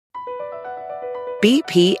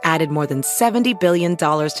BP added more than $70 billion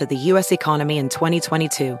to the U.S. economy in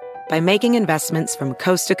 2022 by making investments from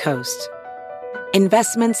coast to coast.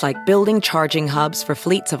 Investments like building charging hubs for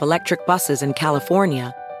fleets of electric buses in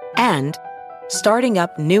California and starting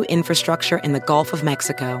up new infrastructure in the Gulf of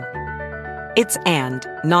Mexico. It's and,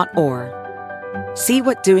 not or. See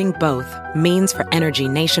what doing both means for energy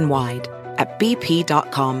nationwide at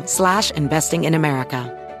bp.com/investing in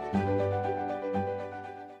America.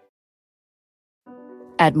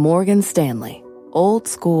 At Morgan Stanley, old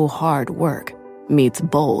school hard work meets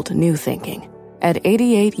bold new thinking. At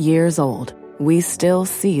 88 years old, we still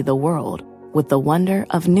see the world with the wonder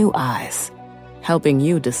of new eyes, helping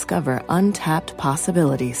you discover untapped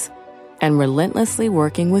possibilities and relentlessly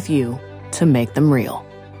working with you to make them real.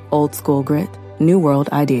 Old school grit, new world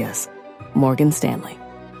ideas. Morgan Stanley.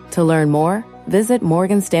 To learn more, visit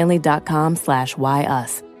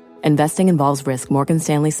morganstanley.com/whyus. Investing involves risk. Morgan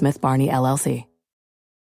Stanley Smith Barney, LLC.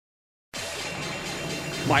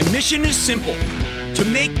 My mission is simple, to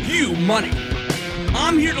make you money.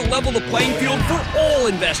 I'm here to level the playing field for all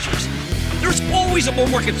investors. There's always a bull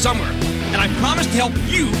market somewhere, and I promise to help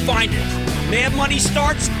you find it. Mad Money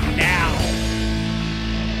starts now.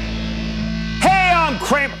 Hey, I'm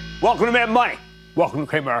Cramer. Welcome to Mad Money. Welcome to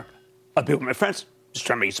Cramer. I'll be with my friends, just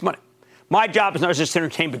trying to make some money. My job is not just to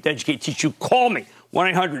entertain, but to educate, teach you. Call me,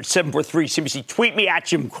 1-800-743-CBC. Tweet me at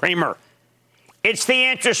Jim Cramer. It's the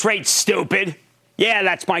interest rate, stupid. Yeah,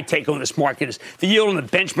 that's my take on this market. Is the yield on the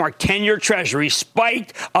benchmark 10-year Treasury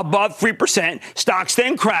spiked above 3%, stocks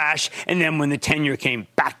then crashed, and then when the 10-year came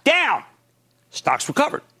back down, stocks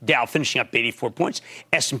recovered. Dow finishing up 84 points,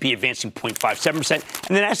 S&P advancing 0.57%,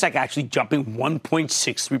 and the Nasdaq actually jumping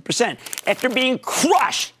 1.63% after being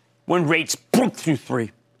crushed when rates broke through 3.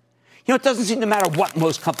 You know, it doesn't seem to matter what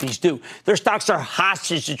most companies do. Their stocks are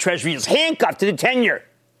hostage to Treasury, is handcuffed to the 10-year.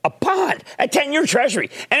 A bond, a 10-year Treasury,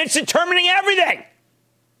 and it's determining everything.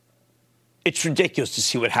 It's ridiculous to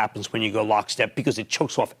see what happens when you go lockstep because it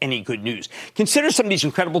chokes off any good news. Consider some of these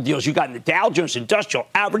incredible deals you got in the Dow Jones Industrial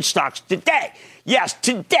Average stocks today. Yes,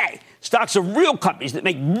 today. Stocks of real companies that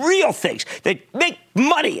make real things, that make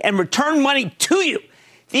money and return money to you.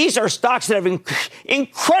 These are stocks that have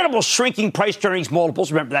incredible shrinking price to earnings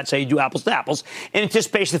multiples. Remember, that's how you do apples to apples. In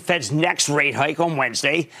anticipation of the Fed's next rate hike on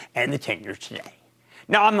Wednesday and the 10-year today.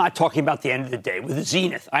 Now, I'm not talking about the end of the day with the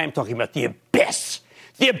zenith. I am talking about the abyss.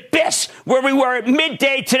 The abyss where we were at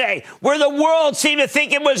midday today, where the world seemed to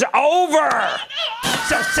think it was over.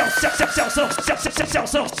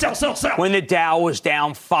 Sell. When the Dow was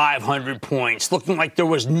down 500 points, looking like there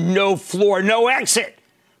was no floor, no exit.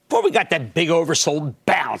 Before we got that big oversold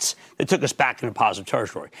bounce that took us back into positive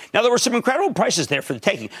territory. Now, there were some incredible prices there for the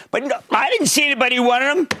taking, but no, I didn't see anybody who wanted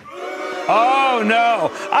them. Oh,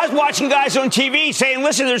 no. I was watching guys on TV saying,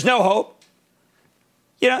 listen, there's no hope.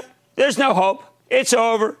 You know, there's no hope. It's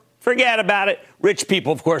over. Forget about it. Rich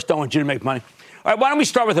people, of course, don't want you to make money. All right, why don't we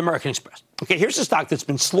start with American Express? Okay, here's a stock that's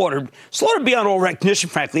been slaughtered beyond all recognition,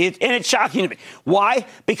 frankly, and it's shocking to me. Why?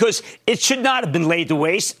 Because it should not have been laid to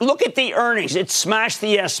waste. Look at the earnings. It smashed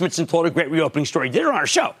the estimates and told a great reopening story. Did it on our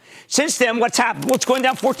show. Since then, what's happened? Well, it's going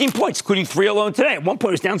down 14 points, including 3 alone today. At one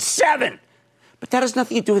point, it was down 7. But that has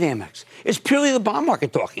nothing to do with Amex. It's purely the bond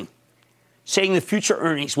market talking, saying the future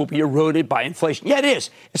earnings will be eroded by inflation. Yeah, it is.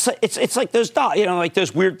 It's like those dolls, you know, like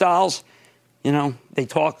those weird dolls. You know, they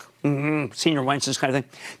talk, senior Wences kind of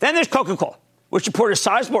thing. Then there's Coca-Cola, which reported a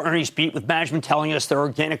sizable earnings beat with management telling us their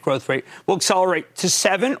organic growth rate will accelerate to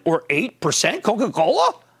 7 or 8%.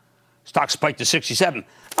 Coca-Cola? Stock spiked to 67.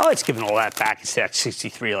 Oh, it's giving all that back. It's at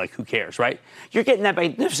 63. Like, who cares, right? You're getting that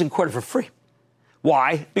magnificent quarter for free.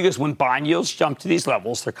 Why? Because when bond yields jump to these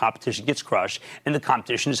levels, their competition gets crushed, and the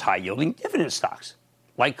competition is high-yielding dividend stocks,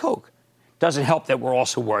 like Coke. Doesn't help that we're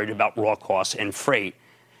also worried about raw costs and freight.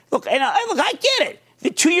 Look, I get it.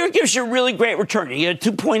 The 2-year gives you a really great return. You get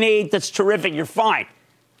a 2.8, that's terrific, you're fine.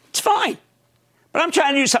 It's fine. But I'm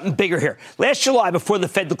trying to do something bigger here. Last July, before the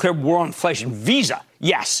Fed declared war on inflation, Visa,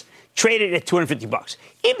 yes, traded at $250,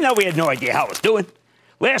 even though we had no idea how it was doing.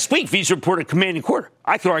 Last week, Visa reported a commanding quarter.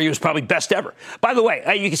 I could argue it was probably best ever. By the way,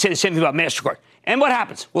 you can say the same thing about MasterCard. And what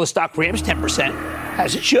happens? Well, the stock ramps 10%,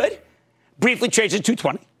 as it should. Briefly trades at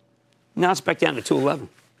 220. Now it's back down to 211.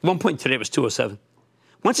 At one point today, it was 207.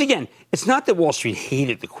 Once again, it's not that Wall Street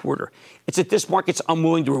hated the quarter. It's that this market's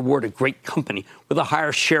unwilling to reward a great company with a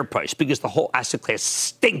higher share price because the whole asset class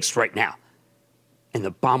stinks right now. And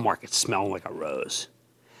the bond market's smelling like a rose.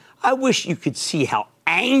 I wish you could see how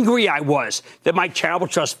angry I was that my charitable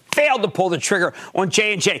trust failed to pull the trigger on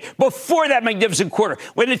J&J before that magnificent quarter,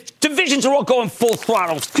 when the divisions are all going full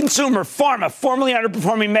throttle. Consumer, pharma, formerly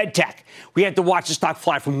underperforming medtech. We had to watch the stock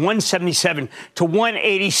fly from 177 to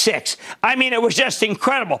 186. I mean, it was just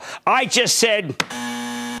incredible. I just said,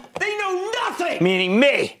 they know nothing, meaning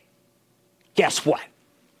me. Guess what?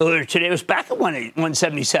 Earlier today it was back at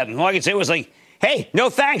 177. All I can say was like, hey, no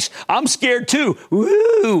thanks. I'm scared too.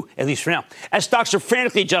 Woo! At least for now. As stocks are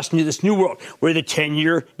frantically adjusting to this new world where the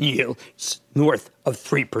 10-year yield is north of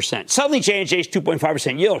 3%. Suddenly J&J's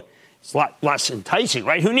 2.5% yield is a lot less enticing,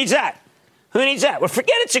 right? Who needs that? Who needs that? Well,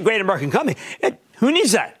 forget it's a great American company. Who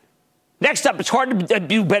needs that? Next up, it's hard to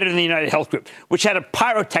do better than the United Health Group, which had a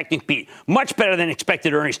pyrotechnic beat, much better than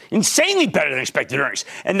expected earnings, insanely better than expected earnings.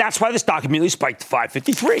 And that's why the stock immediately spiked to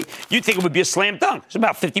 553. You'd think it would be a slam dunk. It's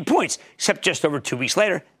about 50 points, except just over 2 weeks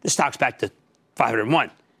later, the stock's back to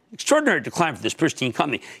 501. Extraordinary decline for this pristine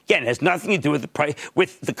company. Again, it has nothing to do with the price,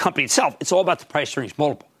 with the company itself. It's all about the price earnings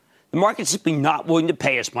multiple. The market's simply not willing to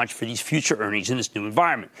pay as much for these future earnings in this new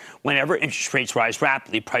environment. Whenever interest rates rise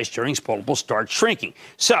rapidly, price earnings multiples start shrinking.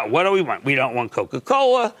 So what do we want? We don't want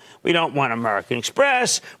Coca-Cola. We don't want American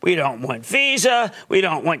Express. We don't want Visa. We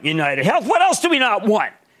don't want United Health. What else do we not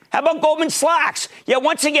want? How about Goldman Sachs? Yeah,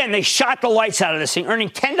 once again, they shot the lights out of this thing, earning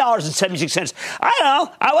 $10.76. I don't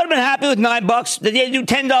know. I would have been happy with $9. Did they do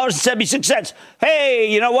 $10.76?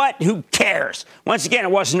 Hey, you know what? Who cares? Once again,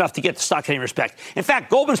 it wasn't enough to get the stock any respect. In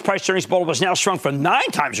fact, Goldman's price earnings multiple was now shrunk from 9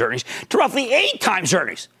 times earnings to roughly 8 times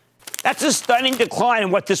earnings. That's a stunning decline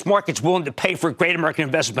in what this market's willing to pay for a great American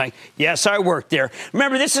investment bank. Yes, I worked there.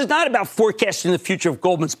 Remember, this is not about forecasting the future of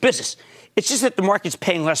Goldman's business. It's just that the market's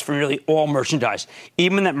paying less for nearly all merchandise.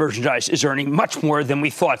 Even that merchandise is earning much more than we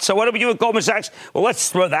thought. So what do we do with Goldman Sachs? Well, let's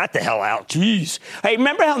throw that the hell out. Jeez. Hey,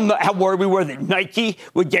 remember how worried we were that Nike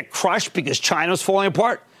would get crushed because China's falling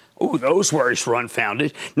apart? Oh, those worries were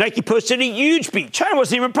unfounded. Nike posted a huge beat. China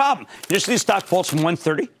wasn't even a problem. Initially, the stock falls from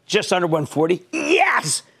 130, just under 140.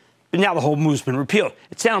 Yes! But now the whole move's been repealed.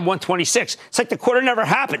 It's down 126. It's like the quarter never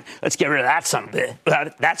happened. Let's get rid of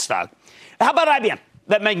that stock. How about IBM?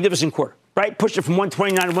 That magnificent quarter, right? Pushed it from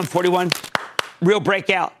 129 to 141. Real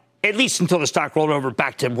breakout, at least until the stock rolled over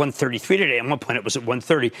back to 133 today. At one point, it was at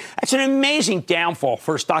 130. That's an amazing downfall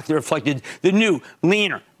for a stock that reflected the new,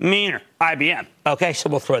 leaner, meaner IBM. Okay, so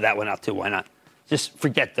we'll throw that one out too. Why not? Just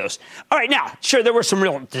forget those. All right, now, sure, there were some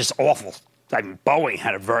real, just awful. I mean, Boeing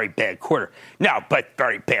had a very bad quarter. No, but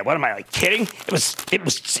very bad. What am I, like, kidding?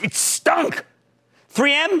 It stunk.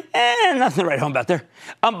 3M? Nothing to write home about there.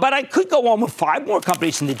 But I could go on with 5 more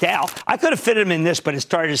companies in the Dow. I could have fit them in this, but it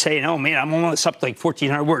started to say, oh, man, I'm almost up to like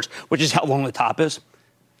 1,400 words, which is how long the top is.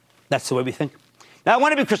 That's the way we think. Now, I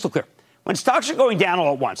want to be crystal clear. When stocks are going down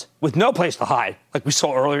all at once, with no place to hide, like we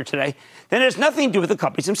saw earlier today, then it has nothing to do with the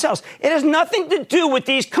companies themselves. It has nothing to do with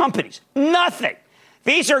these companies. Nothing.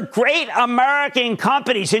 These are great American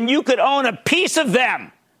companies, and you could own a piece of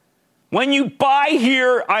them. When you buy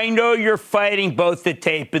here, I know you're fighting both the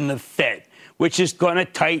tape and the Fed, which is going to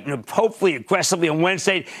tighten, hopefully aggressively on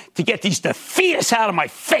Wednesday, to get these defeatists out of my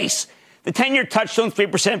face. The 10-year touchstone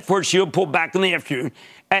 3% before its yield pulled back in the afternoon.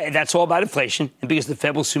 That's all about inflation, and because the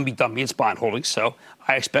Fed will soon be dumping its bond holdings, so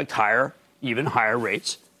I expect higher, even higher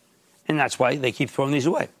rates, and that's why they keep throwing these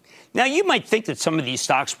away. Now, you might think that some of these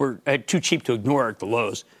stocks were too cheap to ignore at the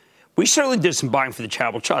lows. We certainly did some buying for the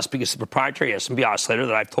charitable trust because the proprietary S&P oscillator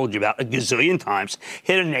that I've told you about a gazillion times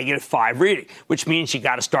hit a -5 reading, which means you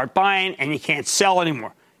got to start buying and you can't sell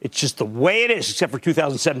anymore. It's just the way it is, except for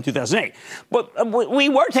 2007, 2008. But we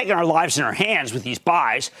were taking our lives in our hands with these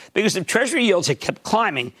buys because if Treasury yields had kept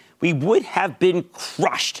climbing, we would have been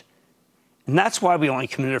crushed. And that's why we only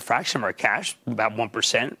committed a fraction of our cash, about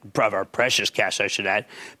 1% of our precious cash, I should add,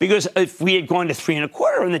 because if we had gone to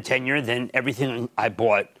 3.25 in the 10-year, then everything I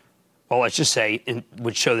bought, well, let's just say, it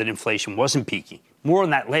would show that inflation wasn't peaking. More on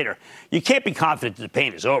that later. You can't be confident that the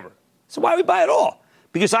pain is over. So why we buy it all?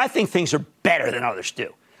 Because I think things are better than others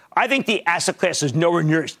do. I think the asset class is nowhere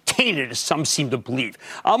near as tainted as some seem to believe.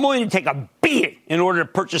 I'm willing to take a beating in order to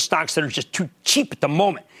purchase stocks that are just too cheap at the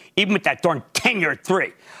moment, even with that darn 10-year at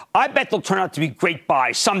 3. I bet they'll turn out to be great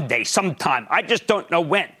buys someday, sometime. I just don't know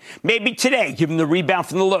when. Maybe today, given the rebound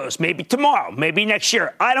from the lows. Maybe tomorrow. Maybe next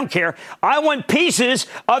year. I don't care. I want pieces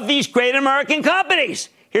of these great American companies.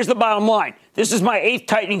 Here's the bottom line. This is my 8th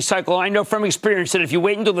tightening cycle. I know from experience that if you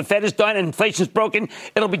wait until the Fed is done and inflation's broken,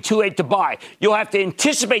 it'll be too late to buy. You'll have to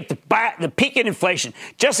anticipate the peak in inflation,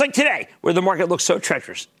 just like today, where the market looks so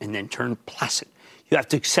treacherous, and then turn placid. You have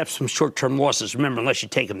to accept some short-term losses, remember, unless you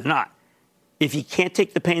take them or not. If you can't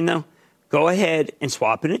take the pain, though, go ahead and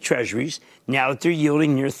swap into treasuries now that they're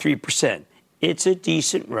yielding near 3%. it's a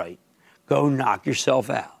decent right. Go knock yourself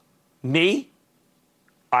out. Me,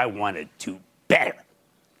 I want to do better.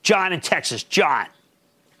 John in Texas. John.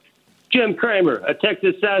 Jim Cramer, a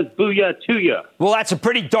Texas says booyah to ya. Well, that's a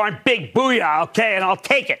pretty darn big booyah, okay, and I'll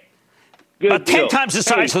take it. Good About 10 times the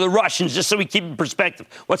size of the Russians, just so we keep in perspective.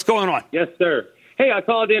 What's going on? Yes, sir. Hey, I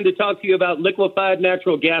called in to talk to you about liquefied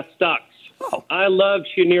natural gas stocks. Oh. I love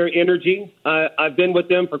Cheniere Energy. I've been with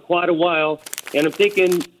them for quite a while, and I'm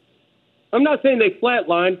thinking, I'm not saying they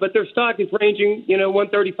flatlined, but their stock is ranging,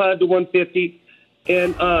 135 to 150,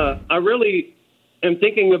 and I really am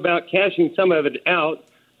thinking about cashing some of it out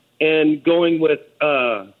and going with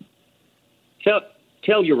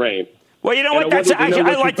Tellurane. Well, you know what?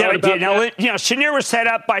 I like that idea. Now, Cheniere was set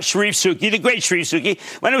up by Sharif Suki, the great Sharif Suki.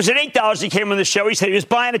 When it was at $8, he came on the show. He said he was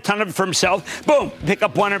buying a ton of it for himself. Boom, pick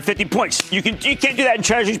up 150 points. You can't do that in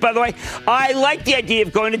treasuries, by the way. I like the idea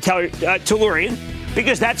of going to Tellurian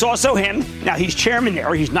because that's also him. Now, he's chairman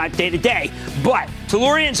there. He's not day-to-day. But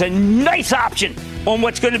Tellurian's a nice option on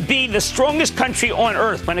what's going to be the strongest country on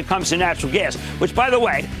earth when it comes to natural gas, which, by the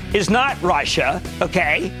way, is not Russia,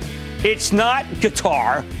 okay? It's not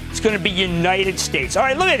Qatar. It's going to be United States. All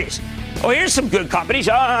right, look at this. Oh, here's some good companies.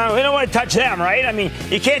 We don't want to touch them, right? I mean,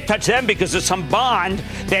 you can't touch them because there's some bond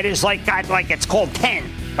that is like it's called 10,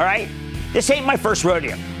 all right? This ain't my first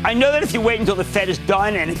rodeo. I know that if you wait until the Fed is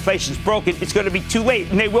done and inflation's broken, it's going to be too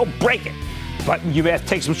late, and they will break it. But you have to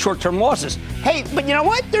take some short-term losses. Hey, but you know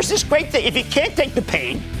what? There's this great thing. If you can't take the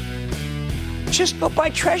pain, just go buy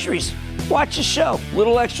treasuries. Watch the show.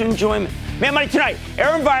 Little extra enjoyment. Mad Money tonight.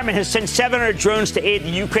 AeroVironment has sent 700 drones to aid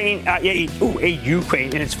Ukraine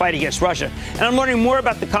in its fight against Russia. And I'm learning more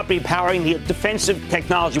about the company powering the defensive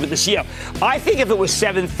technology with the CEO. I think if it was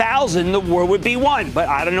 7,000, the war would be won. But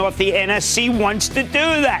I don't know if the NSC wants to do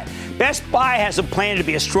that. Best Buy has a plan to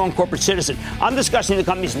be a strong corporate citizen. I'm discussing the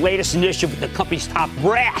company's latest initiative with the company's top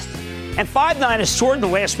brass. And Five9 has soared in the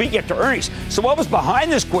last week after earnings. So what was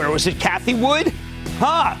behind this quarter? Was it Kathy Wood?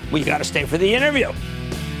 Well, you got to stay for the interview.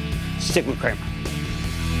 Stick with Cramer.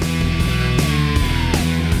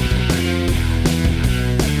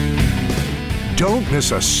 Don't miss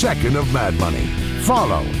a second of Mad Money.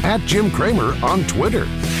 Follow @Jim Cramer on Twitter.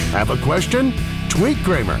 Have a question? Tweet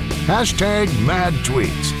Cramer.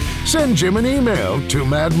 #MadTweets. Send Jim an email to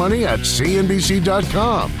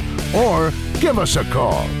madmoney@cnbc.com or give us a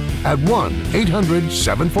call at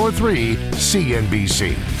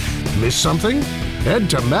 1-800-743-CNBC. Miss something? Head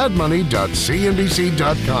to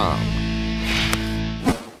madmoney.cnbc.com.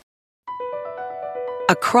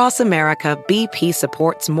 Across America, BP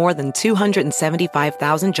supports more than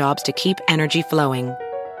 275,000 jobs to keep energy flowing.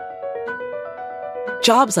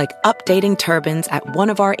 Jobs like updating turbines at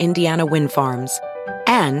one of our Indiana wind farms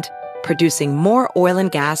and producing more oil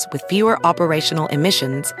and gas with fewer operational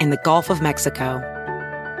emissions in the Gulf of Mexico.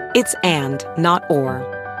 It's and, not or.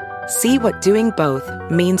 See what doing both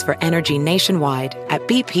means for energy nationwide at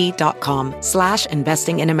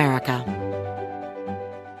bp.com/investing in America.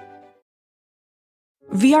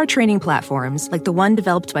 VR training platforms like the one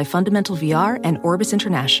developed by Fundamental VR and Orbis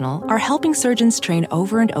International are helping surgeons train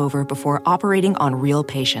over and over before operating on real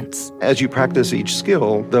patients. As you practice each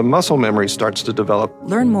skill, the muscle memory starts to develop.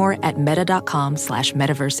 Learn more at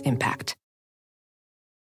meta.com/metaverse impact.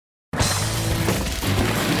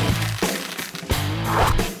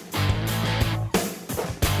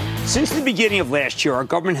 Since the beginning of last year, our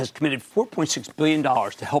government has committed $4.6 billion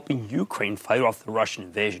to helping Ukraine fight off the Russian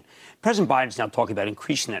invasion. President Biden is now talking about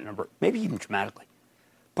increasing that number, maybe even dramatically.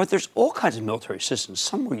 But there's all kinds of military systems,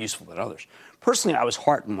 some more useful than others. Personally, I was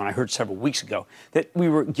heartened when I heard several weeks ago that we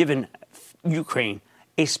were giving Ukraine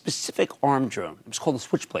a specific armed drone. It was called the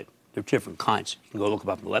Switchblade. There are different kinds. You can go look them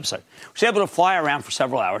up on the website. It was able to fly around for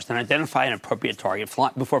several hours, then identify an appropriate target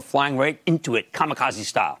before flying right into it, kamikaze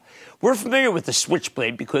style. We're familiar with the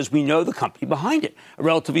Switchblade because we know the company behind it, a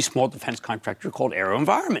relatively small defense contractor called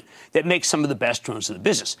AeroVironment that makes some of the best drones in the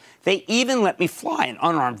business. They even let me fly an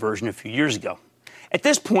unarmed version a few years ago. At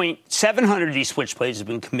this point, 700 of these Switchblades have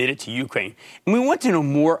been committed to Ukraine, and we want to know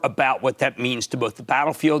more about what that means to both the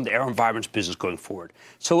battlefield and AeroVironment's business going forward.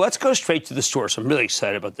 So let's go straight to the source. I'm really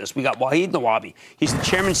excited about this. We got Wahid Nawabi. He's the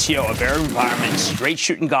chairman and CEO of AeroVironment, straight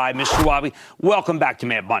shooting guy. Mr. Nawabi, welcome back to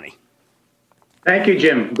Mad Money. Thank you,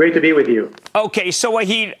 Jim. Great to be with you. Okay, so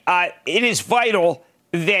Wahid, it is vital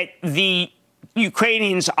that the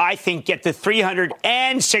Ukrainians, I think, get to 300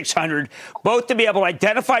 and 600, both to be able to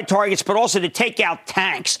identify targets, but also to take out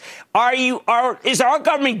tanks. Is our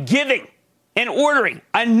government giving and ordering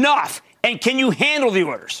enough? And can you handle the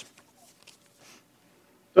orders?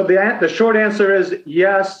 So the short answer is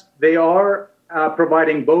yes, they are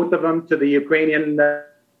providing both of them to the Ukrainian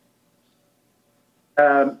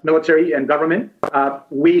military and government.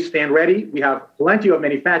 We stand ready. We have plenty of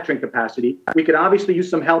manufacturing capacity. We could obviously use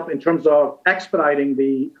some help in terms of expediting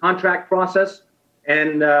the contract process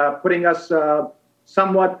and putting us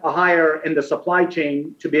somewhat higher in the supply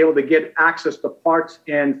chain to be able to get access to parts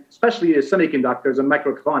and especially the semiconductors and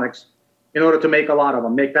microelectronics in order to make a lot of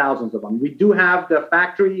them, make thousands of them. We do have the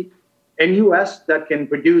factory in U.S. that can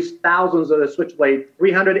produce thousands of the Switchblade,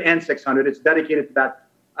 300 and 600. It's dedicated to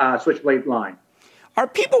that Switchblade line. Are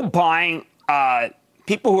people buying,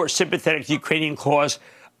 people who are sympathetic to the Ukrainian cause,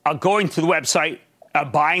 going to the website,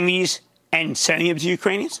 buying these and sending them to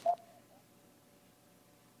Ukrainians?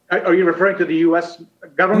 Are you referring to the U.S.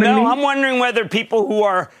 government? No, I'm wondering whether people who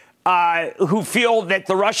are who feel that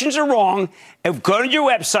the Russians are wrong have gone to your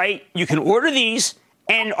website, you can order these,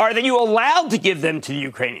 and are you allowed to give them to the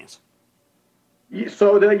Ukrainians?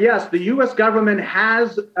 So, yes, the U.S. government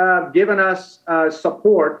has given us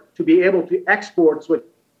support to be able to export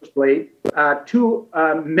Switchblade to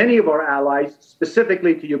many of our allies,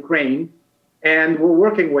 specifically to Ukraine, and we're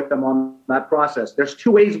working with them on that process. There's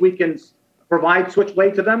two ways we can provide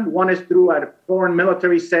Switchblade to them. One is through a foreign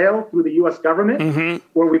military sale through the U.S. government,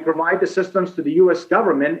 where we provide the systems to the U.S.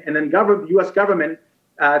 government, and then the U.S. government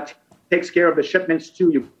takes care of the shipments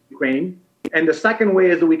to Ukraine. And the second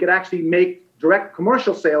way is that we could actually make direct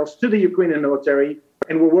commercial sales to the Ukrainian military,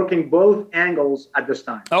 and we're working both angles at this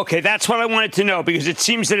time. Okay, that's what I wanted to know, because it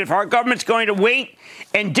seems that if our government's going to wait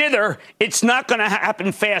and dither, it's not going to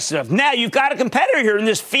happen fast enough. Now, you've got a competitor here in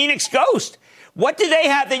this Phoenix Ghost. What do they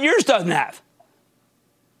have that yours doesn't have?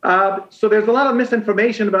 So there's a lot of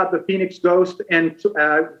misinformation about the Phoenix Ghost and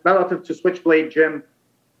relative to Switchblade, Jim.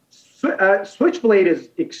 Switchblade is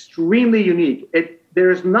extremely unique.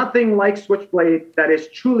 There's nothing like Switchblade that is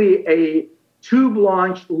truly a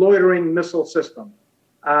tube-launched loitering missile system.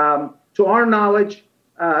 To our knowledge,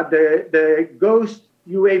 the Ghost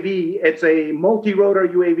UAV, it's a multi-rotor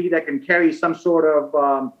UAV that can carry some sort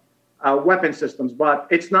of weapon systems, but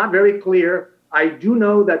it's not very clear. I do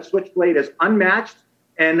know that Switchblade is unmatched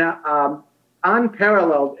and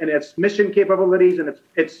unparalleled in its mission capabilities and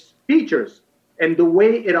its features and the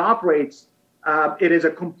way it operates. It is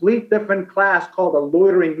a complete different class called a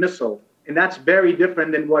loitering missile, and that's very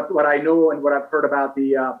different than what I know and what I've heard about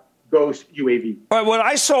the Ghost UAV. All right, what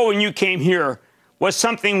I saw when you came here was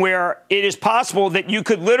something where it is possible that you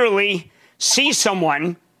could literally see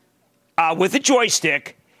someone with a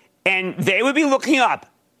joystick, and they would be looking up,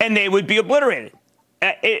 and they would be obliterated.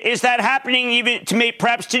 Is that happening even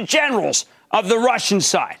perhaps to generals of the Russian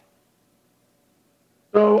side?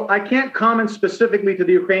 So I can't comment specifically to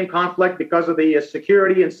the Ukraine conflict because of the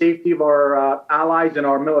security and safety of our allies and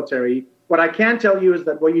our military. What I can tell you is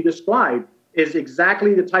that what you described is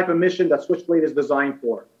exactly the type of mission that Switchblade is designed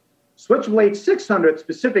for. Switchblade 600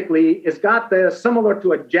 specifically is got similar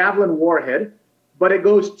to a Javelin warhead, but it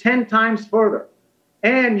goes 10 times further.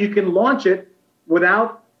 And you can launch it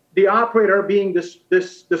without the operator being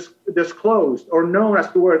disclosed or known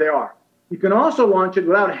as to where they are. You can also launch it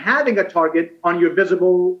without having a target on your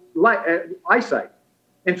visible eyesight.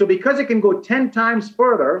 And so because it can go 10 times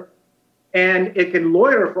further and it can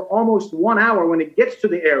loiter for almost 1 hour when it gets to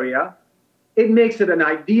the area, it makes it an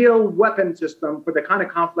ideal weapon system for the kind of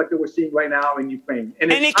conflict that we're seeing right now in Ukraine.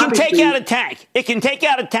 And it can take out a tank. It can take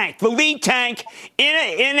out a tank. The lead tank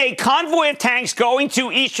in a convoy of tanks going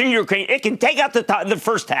to eastern Ukraine. It can take out the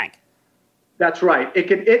first tank. That's right.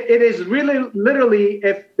 It is really literally,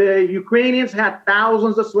 if the Ukrainians had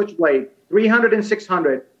thousands of Switchblade, 300 and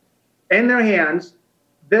 600 in their hands,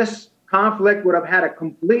 this conflict would have had a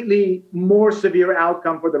completely more severe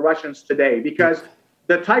outcome for the Russians today, because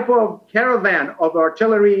the type of caravan of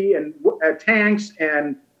artillery and tanks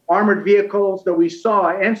and armored vehicles that we saw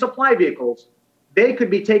and supply vehicles, they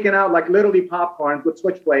could be taken out like literally popcorn with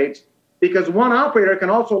Switchblades, because one operator can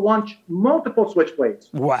also launch multiple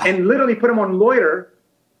Switchblades. Wow. And literally put them on loiter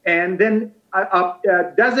and then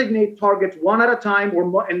designate targets one at a time or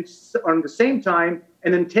more, and on the same time,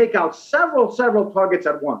 and then take out several targets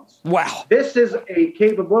at once. Wow. This is a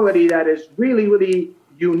capability that is really, really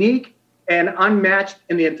unique and unmatched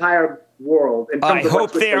in the entire world. I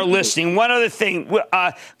hope they are listening. One other thing,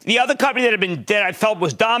 the other company that I felt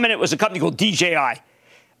was dominant was a company called DJI.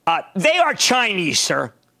 They are Chinese,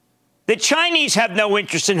 sir. The Chinese have no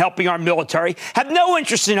interest in helping our military, have no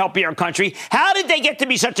interest in helping our country. How did they get to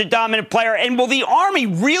be such a dominant player? And will the Army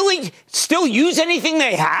really still use anything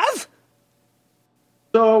they have?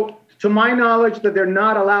 So, to my knowledge, that they're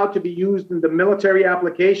not allowed to be used in the military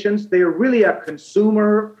applications. They are really a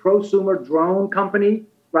prosumer drone company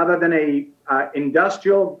rather than a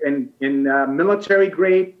industrial and military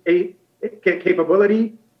grade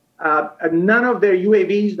capability. None of their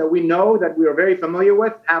UAVs that we know that we are very familiar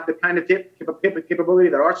with have the kind of capability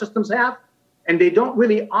that our systems have. And they don't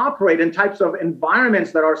really operate in types of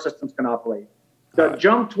environments that our systems can operate. The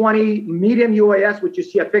Jump 20 medium UAS, which you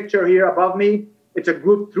see a picture here above me, it's a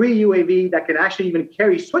Group 3 UAV that can actually even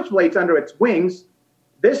carry Switchblades under its wings.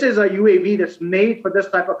 This is a UAV that's made for this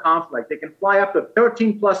type of conflict. They can fly up to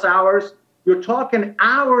 13 plus hours. You're talking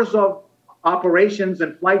hours of operations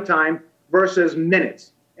and flight time versus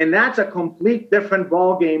minutes. And that's a complete different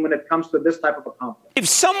ballgame when it comes to this type of a conflict. If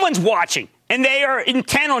someone's watching and they are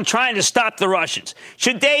intent on trying to stop the Russians,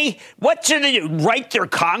 what should they do? Write their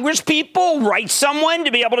Congress people? Write someone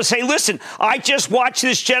to be able to say, listen, I just watched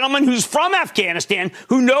this gentleman who's from Afghanistan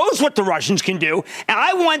who knows what the Russians can do, and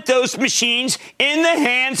I want those machines in the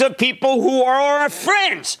hands of people who are our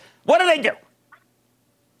friends. What do they do?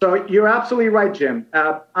 So you're absolutely right, Jim.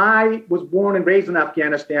 I was born and raised in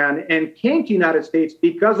Afghanistan and came to the United States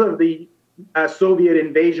because of the Soviet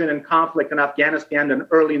invasion and conflict in Afghanistan in the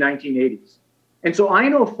early 1980s. And so I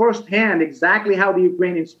know firsthand exactly how the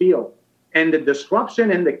Ukrainians feel. And the disruption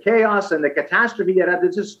and the chaos and the catastrophe that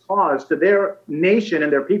this has caused to their nation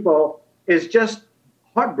and their people is just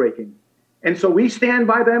heartbreaking. And so we stand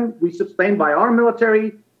by them. We stand by our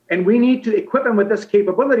military. And we need to equip them with this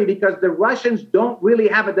capability because the Russians don't really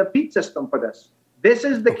have a defeat system for this. This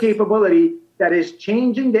is the capability that is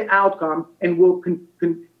changing the outcome and will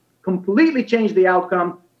completely change the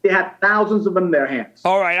outcome. They have thousands of them in their hands.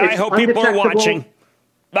 All right. I hope people are watching.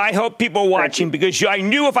 I hope people are watching because I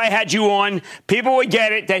knew if I had you on, people would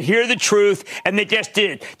get it, they'd hear the truth, and they just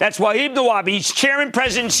did. That's Wahid Nawabi. He's chairman,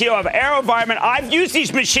 president, CEO of AeroVironment. I've used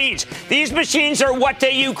these machines. These machines are what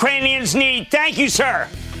the Ukrainians need. Thank you, sir.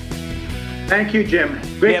 Thank you, Jim.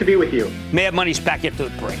 Great to be with you. Mad Money's back after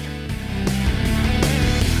the break.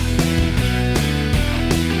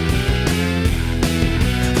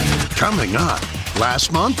 Coming up,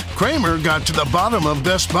 last month, Cramer got to the bottom of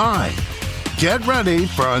Best Buy. Get ready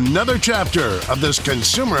for another chapter of this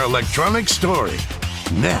consumer electronics story.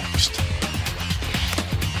 Next.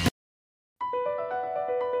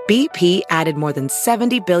 BP added more than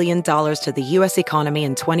 $70 billion to the U.S. economy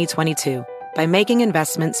in 2022 by making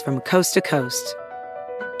investments from coast to coast.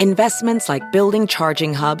 Investments like building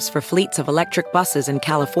charging hubs for fleets of electric buses in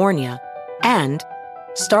California and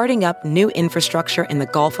starting up new infrastructure in the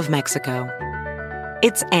Gulf of Mexico.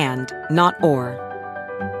 It's and, not or.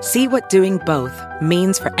 See what doing both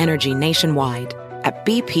means for energy nationwide at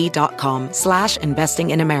bp.com/investing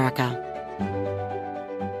in America.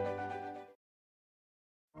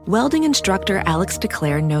 Welding instructor Alex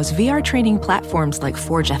DeClaire knows VR training platforms like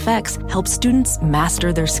Forge FX help students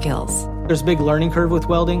master their skills. There's a big learning curve with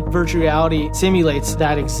welding. Virtual reality simulates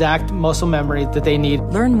that exact muscle memory that they need.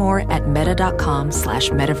 Learn more at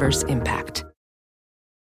meta.com/metaverse impact.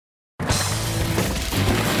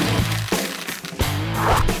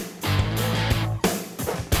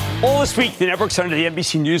 All this week, the networks under the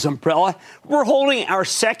NBC News umbrella, we're holding our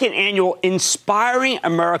second annual Inspiring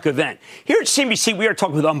America event. Here at CNBC, we are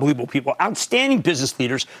talking with unbelievable people, outstanding business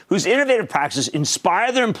leaders whose innovative practices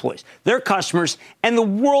inspire their employees, their customers, and the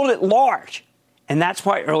world at large. And that's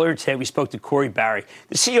why earlier today we spoke to Corie Barry,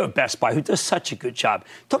 the CEO of Best Buy, who does such a good job,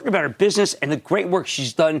 talking about her business and the great work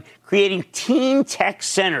she's done creating teen tech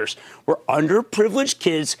centers where underprivileged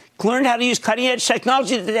kids learn how to use cutting-edge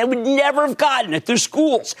technology that they would never have gotten at their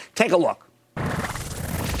schools. Take a look.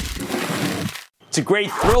 It's a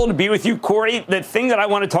great thrill to be with you, Corie. The thing that I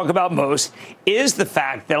want to talk about most is the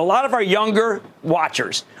fact that a lot of our younger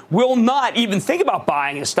watchers will not even think about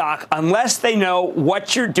buying a stock unless they know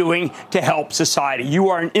what you're doing to help society. You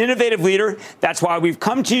are an innovative leader. That's why we've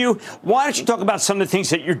come to you. Why don't you talk about some of the things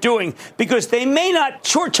that you're doing? Because they may not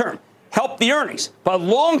short-term help the earnings, but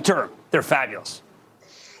long-term, they're fabulous.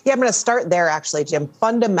 Yeah, I'm going to start there, actually, Jim.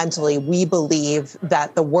 Fundamentally, we believe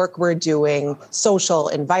that the work we're doing, social,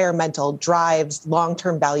 environmental, drives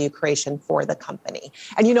long-term value creation for the company.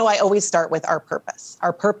 And, you know, I always start with our purpose.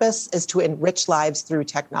 Our purpose is to enrich lives through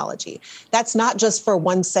technology. That's not just for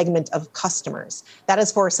one segment of customers. That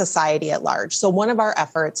is for society at large. So one of our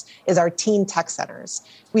efforts is our teen tech centers.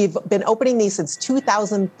 We've been opening these since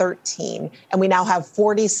 2013, and we now have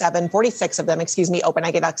 46 of them, open. I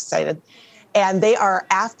get excited. And they are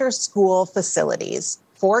after-school facilities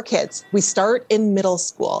for kids. We start in middle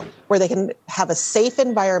school where they can have a safe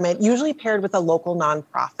environment, usually paired with a local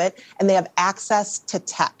nonprofit, and they have access to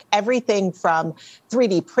tech, everything from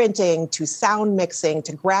 3D printing to sound mixing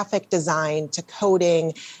to graphic design to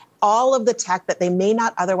coding, all of the tech that they may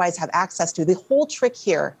not otherwise have access to. The whole trick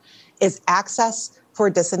here is access for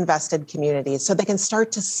disinvested communities so they can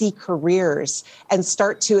start to see careers and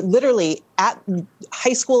start to literally at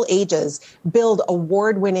high school ages build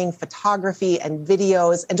award-winning photography and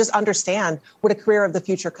videos and just understand what a career of the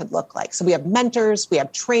future could look like. So we have mentors, we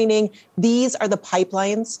have training. These are the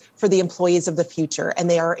pipelines for the employees of the future, and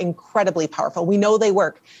they are incredibly powerful. We know they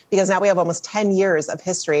work because now we have almost 10 years of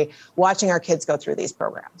history watching our kids go through these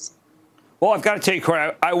programs. Well, I've got to tell you,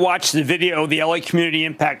 Corie, I watched the video, the LA Community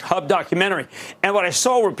Impact Hub documentary, and what I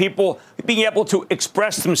saw were people being able to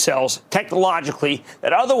express themselves technologically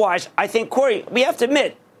that otherwise, I think, Corie, we have to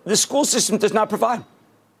admit, the school system does not provide.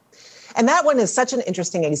 And that one is such an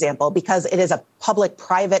interesting example because it is a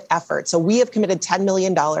public-private effort. So we have committed $10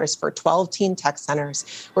 million for 12 teen tech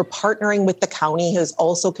centers. We're partnering with the county, who's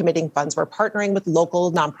also committing funds. We're partnering with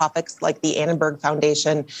local nonprofits like the Annenberg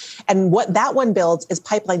Foundation. And what that one builds is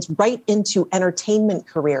pipelines right into entertainment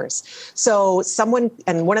careers. So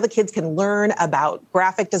one of the kids can learn about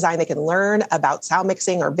graphic design, they can learn about sound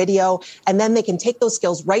mixing or video, and then they can take those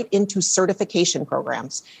skills right into certification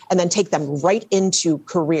programs and then take them right into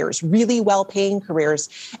careers, really well-paying careers.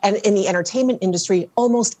 And in the entertainment industry,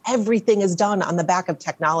 almost everything is done on the back of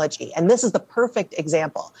technology. And this is the perfect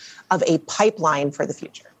example of a pipeline for the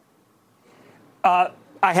future. I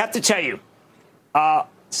have to tell you,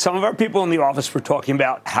 some of our people in the office were talking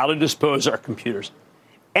about how to dispose our computers.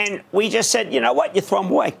 And we just said, you know what? You throw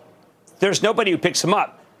them away. There's nobody who picks them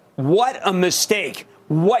up. What a mistake.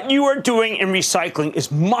 What you are doing in recycling is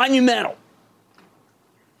monumental.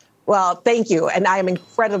 Well, thank you. And I am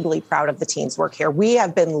incredibly proud of the team's work here. We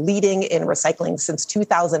have been leading in recycling since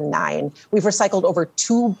 2009. We've recycled over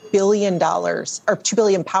 $2 billion, or 2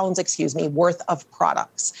 billion pounds, worth of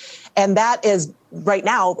products. And that is right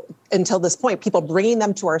now, until this point, people bringing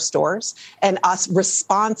them to our stores and us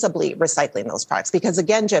responsibly recycling those products. Because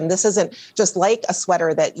again, Jim, this isn't just like a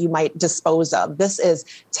sweater that you might dispose of. This is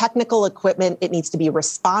technical equipment. It needs to be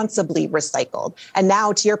responsibly recycled. And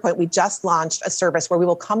now, to your point, we just launched a service where we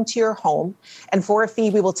will come to your home, and for a fee,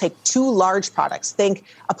 we will take 2 large products, think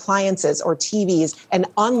appliances or TVs, and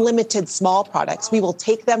unlimited small products. We will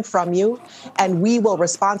take them from you, and we will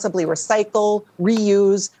responsibly recycle,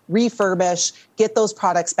 reuse, refurbish, get those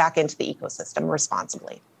products back into the ecosystem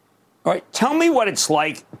responsibly. All right. Tell me what it's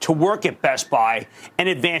like to work at Best Buy and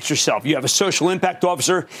advance yourself. You have a social impact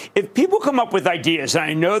officer. If people come up with ideas, and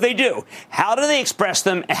I know they do, how do they express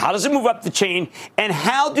them? And how does it move up the chain? And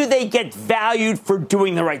how do they get valued for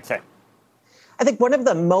doing the right thing? I think one of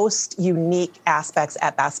the most unique aspects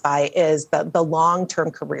at Best Buy is the long-term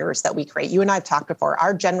careers that we create. You and I have talked before.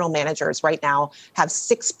 Our general managers right now have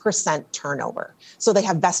 6% turnover. So they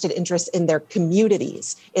have vested interest in their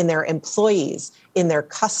communities, in their employees, in their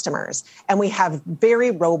customers. And we have very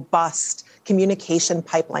robust communication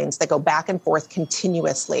pipelines that go back and forth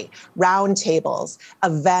continuously, roundtables,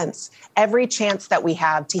 events, every chance that we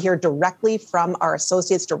have to hear directly from our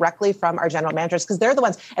associates, directly from our general managers, because they're the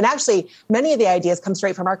ones. And actually, many of the ideas come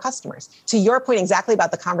straight from our customers. To your point exactly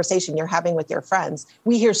about the conversation you're having with your friends,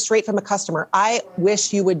 we hear straight from a customer, I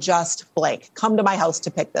wish you would just blank, come to my house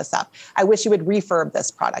to pick this up. I wish you would refurb this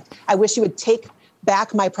product. I wish you would take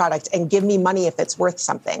back my product and give me money if it's worth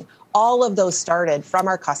something. All of those started from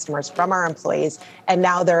our customers, from our employees, and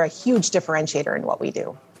now they're a huge differentiator in what we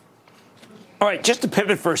do. All right, just to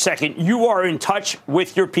pivot for a second, you are in touch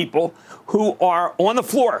with your people who are on the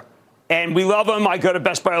floor, and we love them. I go to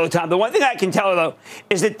Best Buy all the time. The one thing I can tell you, though,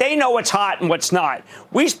 is that they know what's hot and what's not.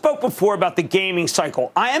 We spoke before about the gaming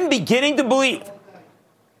cycle. I am beginning to believe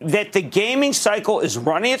that the gaming cycle is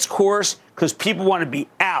running its course because people want to be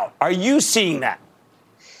out. Are you seeing that?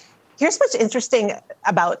 Here's what's interesting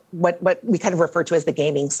about what we kind of refer to as the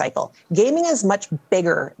gaming cycle. Gaming is much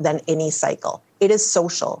bigger than any cycle. It is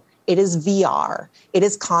social. It is VR. It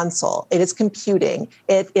is console. It is computing.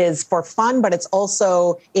 It is for fun, but it's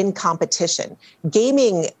also in competition.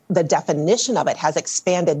 Gaming, the definition of it has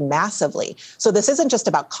expanded massively. So this isn't just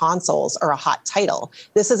about consoles or a hot title.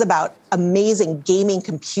 This is about amazing gaming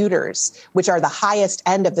computers, which are the highest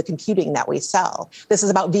end of the computing that we sell. This is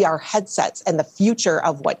about VR headsets and the future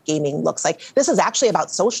of what gaming looks like. This is actually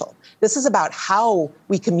about social. This is about how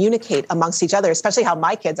we communicate amongst each other, especially how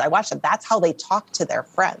my kids, I watch them, that's how they talk to their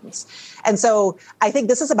friends. And so I think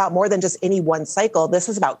this is about more than just any one cycle. This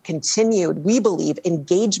is about continued, we believe,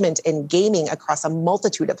 engagement in gaming across a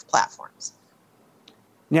multitude of platforms.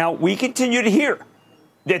 Now, we continue to hear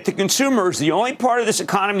that the consumer is the only part of this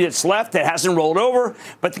economy that's left that hasn't rolled over,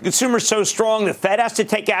 but the consumer is so strong, the Fed has to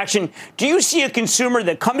take action. Do you see a consumer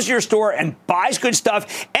that comes to your store and buys good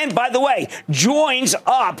stuff and, by the way, joins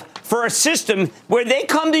up for a system where they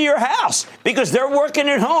come to your house because they're working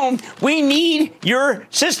at home? We need your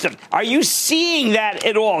system. Are you seeing that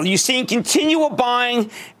at all? Are you seeing continual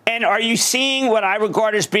buying? And are you seeing what I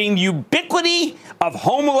regard as being ubiquity of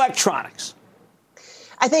home electronics?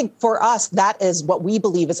 I think for us, that is what we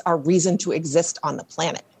believe is our reason to exist on the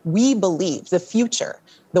planet. We believe the future,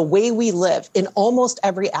 the way we live in almost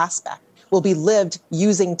every aspect, will be lived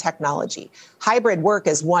using technology. Hybrid work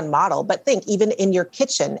is one model, but think even in your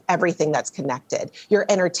kitchen, everything that's connected, your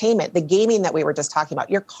entertainment, the gaming that we were just talking about,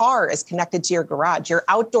 your car is connected to your garage, your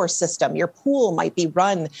outdoor system, your pool might be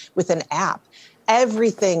run with an app.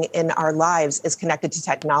 Everything in our lives is connected to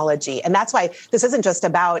technology. And that's why this isn't just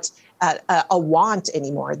about a want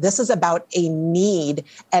anymore. This is about a need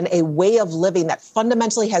and a way of living that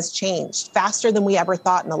fundamentally has changed faster than we ever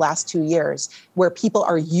thought in the last 2 years, where people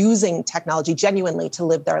are using technology genuinely to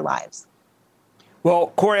live their lives.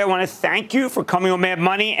 Well, Corie, I want to thank you for coming on Mad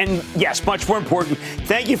Money. And yes, much more important,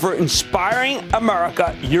 thank you for inspiring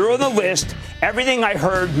America. You're on the list. Everything I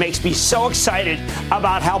heard makes me so excited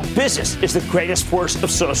about how business is the greatest force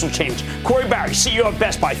of social change. Corie Barry, CEO of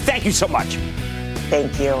Best Buy, thank you so much.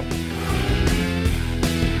 Thank you.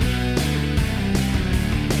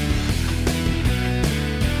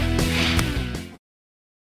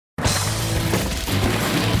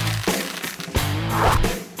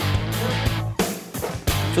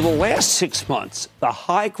 For the last 6 months, the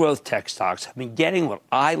high-growth tech stocks have been getting what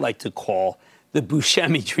I like to call the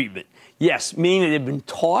Buscemi treatment. Yes, meaning they've been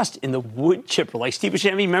tossed in the wood chipper. Like Steve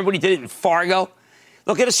Buscemi, remember when he did it in Fargo?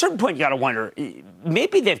 Look, at a certain point, you got to wonder,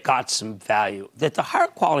 maybe they've got some value, that the higher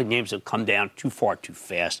quality names have come down too far, too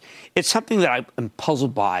fast. It's something that I am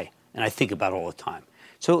puzzled by and I think about all the time.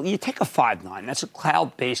 So you take a Five9, that's a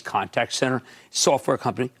cloud-based contact center software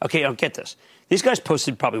company. Okay, I'll get this. These guys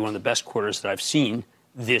posted probably one of the best quarters that I've seen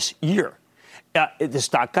this year. The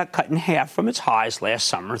stock got cut in half from its highs last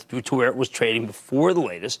summer to where it was trading before the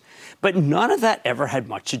latest, but none of that ever had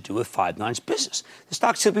much to do with Five9's business. The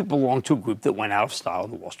stock simply belonged to a group that went out of style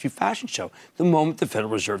in the Wall Street fashion show the moment the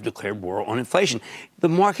Federal Reserve declared war on inflation. The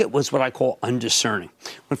market was what I call undiscerning.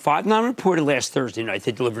 When Five9 reported last Thursday night,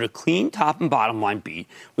 they delivered a clean top and bottom line beat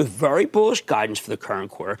with very bullish guidance for the current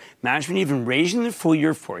quarter. Management even raising the full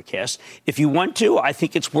year forecast. If you want to, I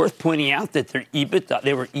think it's worth pointing out that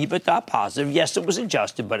they were EBITDA positive. Yes, it was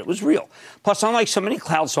adjusted, but it was real. Plus, unlike so many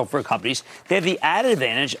cloud software companies, they have the added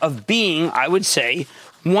advantage of being, I would say,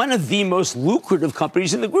 one of the most lucrative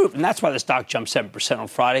companies in the group. And that's why the stock jumped 7% on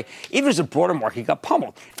Friday, even as the broader market got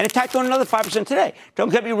pummeled. And it tacked on another 5% today. Don't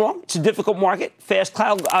get me wrong. It's a difficult market.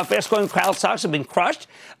 Fast-growing cloud stocks have been crushed.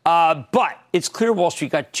 But it's clear Wall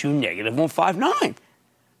Street got too negative on Five9.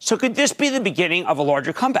 So could this be the beginning of a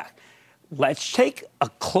larger comeback? Let's take a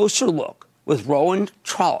closer look with Rowan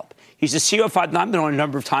Trollope. He's the CEO of Five9, been on a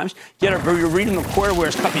number of times. You're reading the quarter where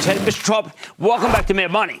his company's headed. Mr. Trollope, welcome back to Mad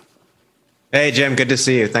Money. Hey, Jim, good to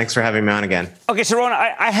see you. Thanks for having me on again. Okay, so Rowan,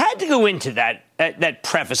 I had to go into that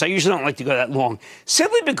preface. I usually don't like to go that long,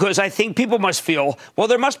 simply because I think people must feel, well,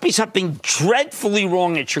 there must be something dreadfully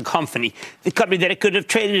wrong at your company, the company that it could have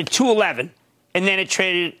traded at 211 and then it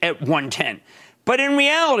traded at 110. But in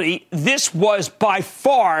reality, this was by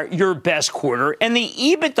far your best quarter, and the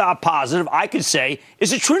EBITDA positive, I could say,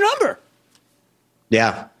 is a true number.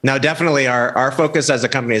 Yeah, no, definitely. Our focus as a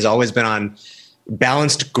company has always been on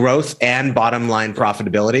balanced growth and bottom line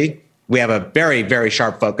profitability. We have a very, very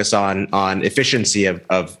sharp focus on efficiency of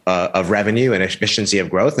revenue and efficiency of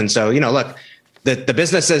growth. And so, look, the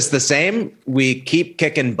business is the same. We keep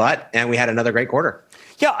kicking butt, and we had another great quarter.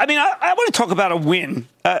 Yeah, I mean, I want to talk about a win,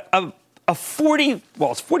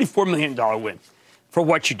 it's $44 million win for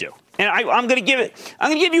what you do. And I'm going to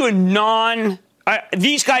give you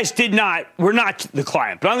these guys were not the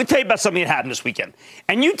client, but I'm going to tell you about something that happened this weekend.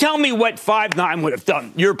 And you tell me what Five9 would have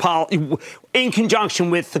done, in conjunction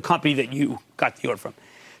with the company that you got the order from.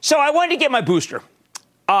 So I wanted to get my booster.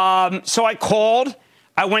 So I called,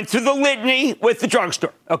 I went through the litany with the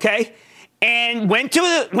drugstore, okay? And went to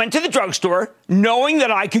the drugstore knowing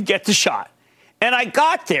that I could get the shot. And I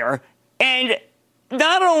got there, and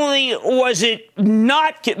not only were they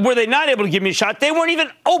not able to give me a shot, they weren't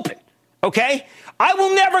even open, okay? I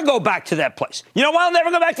will never go back to that place. You know why I'll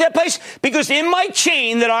never go back to that place? Because in my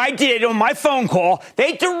chain that I did on my phone call,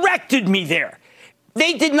 they directed me there.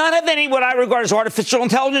 They did not have any what I regard as artificial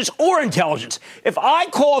intelligence or intelligence. If I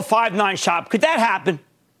call a Five9 shop, could that happen?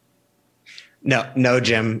 No,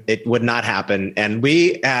 Jim, it would not happen. And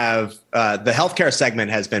we have the healthcare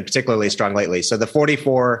segment has been particularly strong lately. So the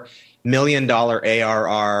 $44 million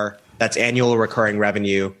ARR, that's annual recurring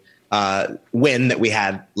revenue win that we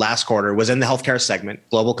had last quarter was in the healthcare segment,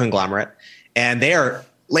 global conglomerate. And they are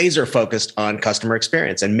laser focused on customer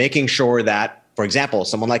experience and making sure that, for example,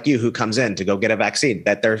 someone like you who comes in to go get a vaccine,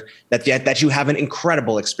 that you have an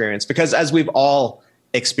incredible experience. Because as we've all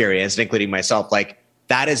experienced, including myself, like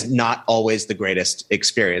that is not always the greatest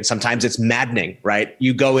experience. Sometimes it's maddening, right?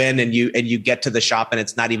 You go in and you get to the shop and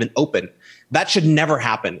it's not even open. That should never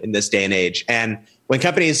happen in this day and age. And when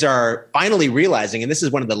companies are finally realizing, and this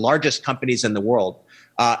is one of the largest companies in the world,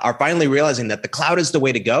 are finally realizing that the cloud is the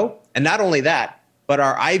way to go. And not only that, but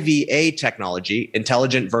our IVA technology,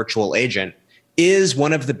 Intelligent Virtual Agent, is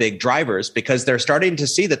one of the big drivers because they're starting to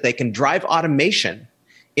see that they can drive automation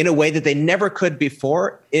in a way that they never could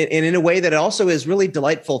before, and in a way that also is really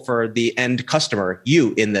delightful for the end customer,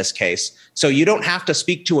 you in this case. So you don't have to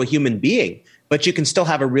speak to a human being, but you can still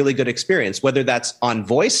have a really good experience, whether that's on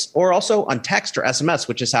voice or also on text or SMS,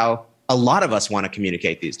 which is how a lot of us want to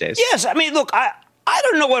communicate these days. Yes, I mean, look, I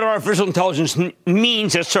don't know what artificial intelligence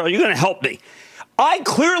means necessarily. You're going to help me. I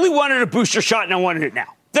clearly wanted a booster shot and I wanted it now.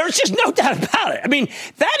 There's just no doubt about it. I mean,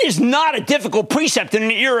 that is not a difficult precept in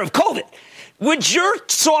an era of COVID. Would your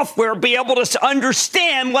software be able to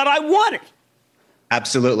understand what I wanted?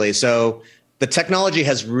 Absolutely. So the technology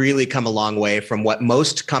has really come a long way from what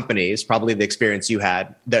most companies, probably the experience you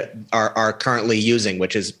had, that are currently using,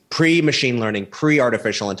 which is pre-machine learning,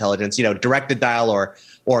 pre-artificial intelligence, directed dial or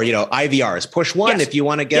IVRs. Push one if you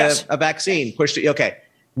want to get a vaccine. Push two. Okay.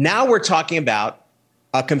 Now we're talking about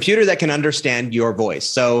a computer that can understand your voice.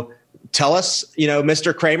 So tell us,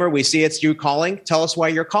 Mr. Cramer, we see it's you calling. Tell us why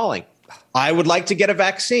you're calling. I would like to get a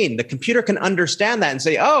vaccine. The computer can understand that and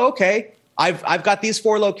say, oh, okay, I've got these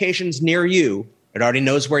 4 locations near you. It already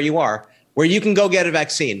knows where you are, where you can go get a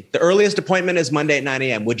vaccine. The earliest appointment is Monday at 9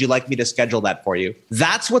 a.m. Would you like me to schedule that for you?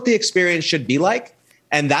 That's what the experience should be like.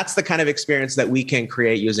 And that's the kind of experience that we can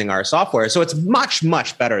create using our software. So it's much,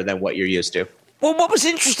 much better than what you're used to. Well, what was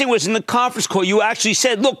interesting was in the conference call, you actually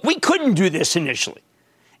said, look, we couldn't do this initially.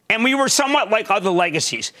 And we were somewhat like other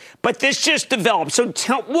legacies, but this just developed. So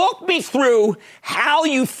walk me through how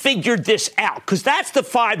you figured this out, because that's the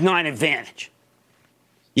Five9 advantage.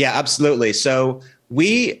 Yeah, absolutely. So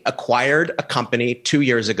we acquired a company 2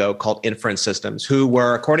 years ago called Inference Systems, who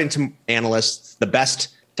were, according to analysts, the best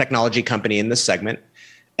technology company in this segment.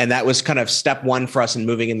 And that was kind of step one for us in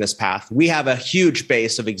moving in this path. We have a huge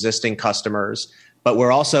base of existing customers, but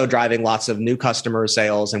we're also driving lots of new customer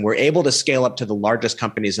sales, and we're able to scale up to the largest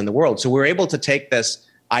companies in the world. So we're able to take this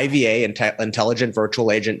IVA, Intelligent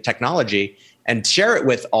Virtual Agent technology, and share it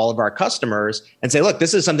with all of our customers and say, look,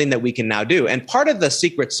 this is something that we can now do. And part of the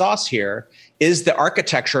secret sauce here is the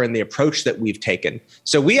architecture and the approach that we've taken.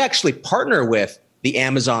 So we actually partner with the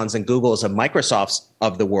Amazons and Googles and Microsofts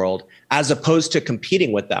of the world, as opposed to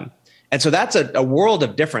competing with them. And so that's a world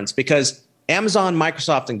of difference, because Amazon,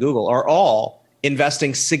 Microsoft, and Google are all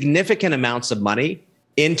investing significant amounts of money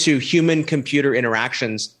into human-computer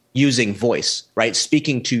interactions using voice, right?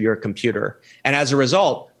 Speaking to your computer. And as a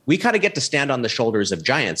result, we kind of get to stand on the shoulders of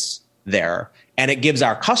giants there. And it gives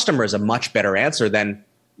our customers a much better answer than,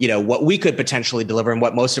 what we could potentially deliver and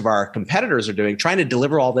what most of our competitors are doing. Trying to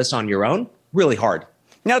deliver all this on your own, really hard.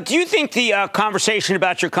 Now, do you think the conversation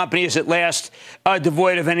about your company is at last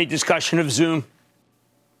devoid of any discussion of Zoom?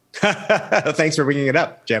 Thanks for bringing it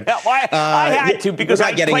up, Jim. I had to, because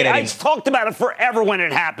I talked about it forever when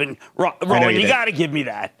it happened. Rowan, you got to give me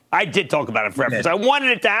that. I did talk about it forever because I wanted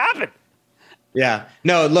it to happen. Yeah.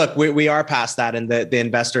 No, look, we are past that, and the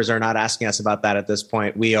investors are not asking us about that at this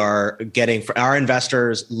point. We are getting, our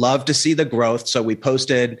investors love to see the growth. So we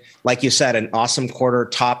posted, like you said, an awesome quarter,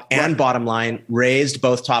 top and bottom line, raised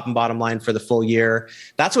both top and bottom line for the full year.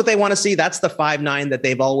 That's what they want to see. That's the Five9 that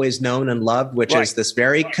they've always known and loved, which is this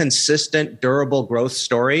very consistent, durable growth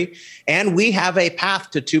story. And we have a path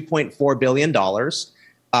to $2.4 billion,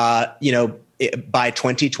 by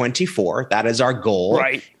 2024. That is our goal.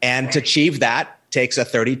 Right. And to achieve that takes a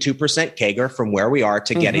 32% CAGR from where we are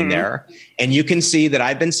to getting there. And you can see that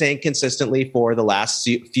I've been saying consistently for the last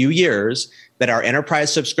few years that our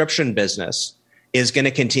enterprise subscription business is going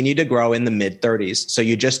to continue to grow in the mid-30s. So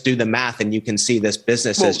you just do the math and you can see this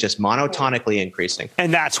business is just monotonically increasing.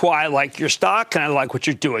 And that's why I like your stock and I like what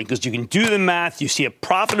you're doing, because you can do the math. You see a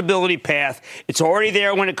profitability path. It's already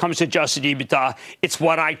there when it comes to adjusted EBITDA. It's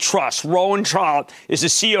what I trust. Rowan Trollope is the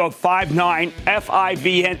CEO of Five9,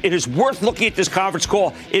 FIVN. It is worth looking at this conference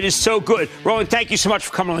call. It is so good. Rowan, thank you so much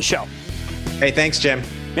for coming on the show. Hey, thanks, Jim.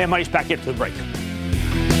 Man Money's back into the break.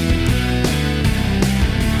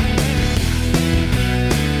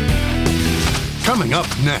 Coming up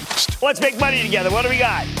next. Let's make money together. What do we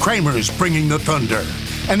got? Cramer's bringing the thunder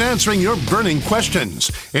and answering your burning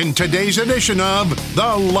questions in today's edition of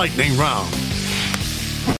The Lightning Round.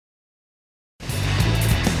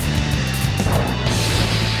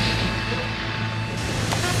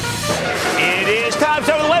 It is time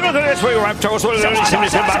to the lightning round. That's where you're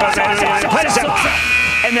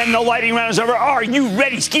and then the lightning round is over. Are you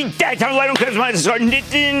ready? Ski that time. Lightning round is starting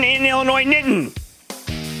in Illinois. Knitting.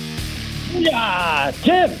 Yeah,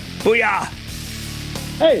 Jim. Booyah.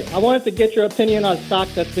 Hey, I wanted to get your opinion on stock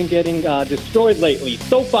that's been getting destroyed lately.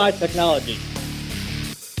 SoFi Technology.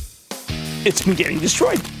 It's been getting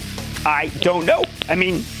destroyed. I don't know. I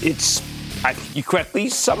mean, you correctly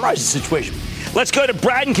summarized the situation. Let's go to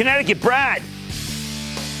Brad in Connecticut. Brad.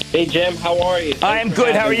 Hey, Jim. How are you? I am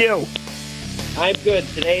good. How are you? I'm good.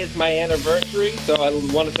 Today is my anniversary, so I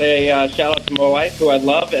want to say shout out to my wife, who I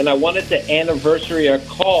love, and I wanted to anniversary a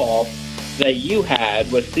call that you had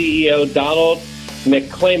with CEO Donald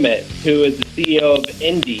McClement, who is the CEO of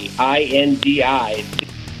Indi, INDI.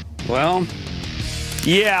 Well,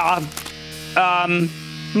 yeah.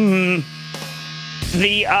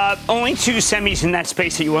 The only two semis in that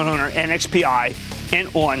space that you want to own are NXPI and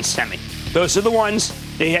ON Semi. Those are the ones.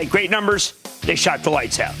 They had great numbers. They shot the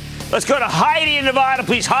lights out. Let's go to Heidi in Nevada,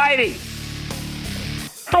 please. Heidi.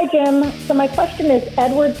 Hi, Jim. So my question is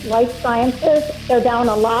Edwards Life Sciences. They're down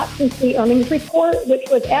a lot since the earnings report, which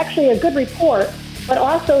was actually a good report, but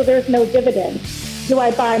also there's no dividends. Do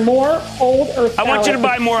I buy more, hold, or sell? I want you to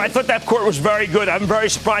buy more. I thought that report was very good. I'm very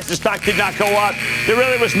surprised the stock did not go up. There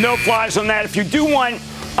really was no flies on that. If you do want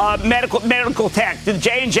medical tech, the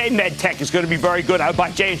J&J Med Tech is going to be very good. I would buy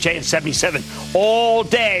J&J at 77 all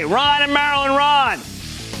day. Ron in Maryland. Ron.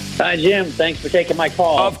 Hi, Jim. Thanks for taking my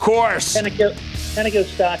call. Of course. Tenneco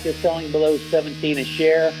stock is selling below 17 a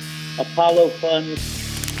share. Apollo Funds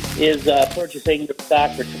is purchasing the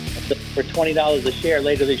stock for $20 a share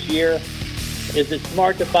later this year. Is it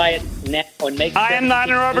smart to buy it now and make? I am not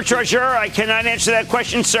an arbitrager. I cannot answer that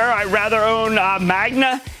question, sir. I'd rather own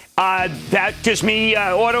Magna. That gives me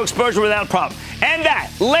auto exposure without a problem. And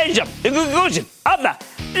that, ladies and gentlemen, the conclusion of the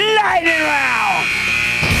Lightning Round.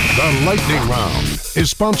 The Lightning Round is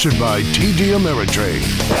sponsored by TD Ameritrade.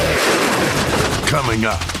 Coming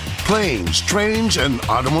up, planes, trains, and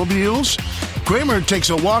automobiles. Cramer takes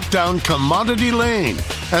a walk down commodity lane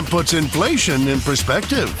and puts inflation in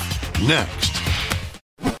perspective. Next.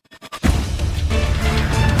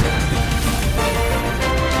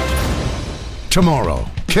 Tomorrow,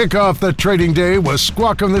 kick off the trading day with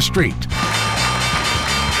Squawk on the Street.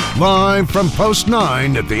 Live from Post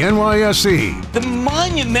 9 at the NYSE. The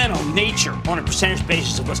monumental nature on a percentage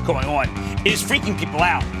basis of what's going on is freaking people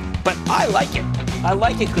out. But I like it. I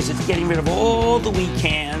like it because it's getting rid of all the weak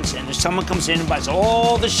hands, and if someone comes in and buys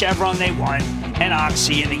all the Chevron they want and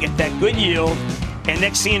Oxy, and they get that good yield, and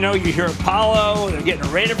next thing you know, you hear Apollo, they're getting a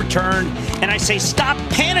rate of return, and I say, stop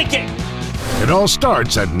panicking. It all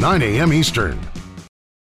starts at 9 a.m. Eastern.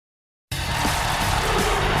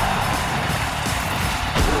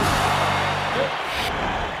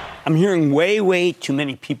 I'm hearing way too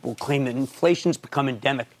many people claim that inflation's become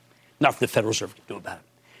endemic. Not for the Federal Reserve to do about it.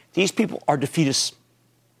 These people are defeatists.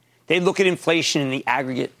 They look at inflation in the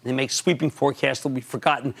aggregate. They make sweeping forecasts that will be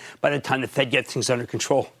forgotten by the time the Fed gets things under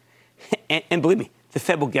control. And believe me, the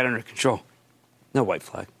Fed will get under control. No white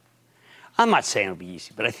flag. I'm not saying it'll be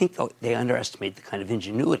easy, but I think they underestimate the kind of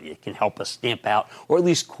ingenuity that can help us stamp out or at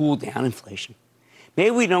least cool down inflation.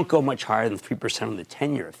 Maybe we don't go much higher than 3% on the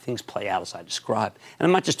 10-year if things play out as I described. And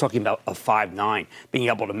I'm not just talking about a 5.9, being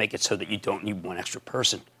able to make it so that you don't need one extra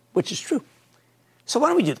person, which is true. So why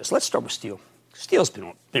don't we do this? Let's start with steel. Steel's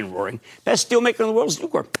been roaring. Best steel maker in the world is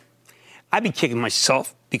Nucor. I'd be kicking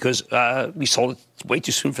myself because we sold it way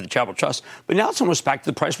too soon for the Charitable Trust. But now it's almost back to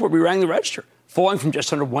the price where we rang the register, falling from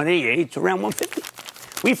just under 188 to around 150.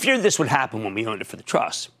 We feared this would happen when we owned it for the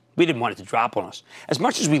trust. We didn't want it to drop on us. As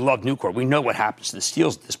much as we love Nucor, we know what happens to the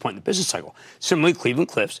steels at this point in the business cycle. Similarly,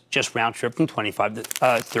 Cleveland-Cliffs just round trip from 25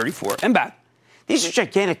 to 34 and back. These are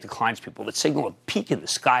gigantic declines, people, that signal a peak in the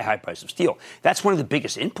sky-high price of steel. That's one of the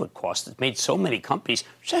biggest input costs that made so many companies,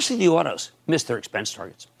 especially the autos, miss their expense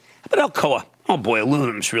targets. But Alcoa, oh boy,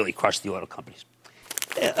 aluminum's really crushed the auto companies.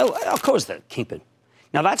 Alcoa's the kingpin.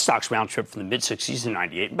 Now, that stock's round trip from the mid-60s to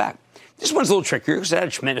 98 and back. This one's a little trickier because it had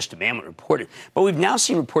a tremendous demand when reported. But we've now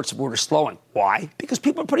seen reports of orders slowing. Why? Because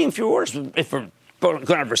people are putting in fewer orders. If we're going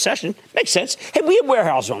to have a recession, makes sense. Hey, we had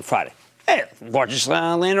warehouses on Friday. Hey, largest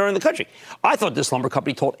landowner in the country. I thought this lumber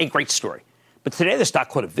company told a great story. But today the stock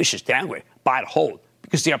caught a vicious downgrade. Buy to hold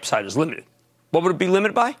because the upside is limited. What would it be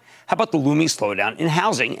limited by? How about the looming slowdown in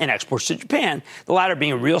housing and exports to Japan, the latter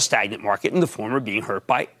being a real stagnant market and the former being hurt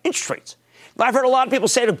by interest rates? Now, I've heard a lot of people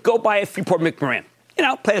say to go buy a Freeport McMoran.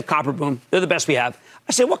 Play the copper boom. They're the best we have.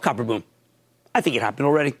 I say, what copper boom? I think it happened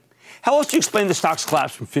already. How else do you explain the stock's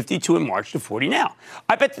collapse from 52 in March to 40 now?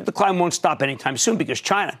 I bet the decline won't stop anytime soon because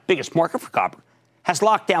China, biggest market for copper, has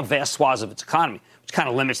locked down vast swaths of its economy, which kind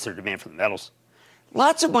of limits their demand for the metals.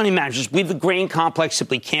 Lots of money managers believe the grain complex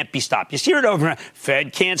simply can't be stopped. You hear it over and over.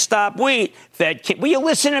 Fed can't stop wheat. Fed can't. Will you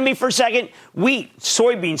listen to me for a second? Wheat,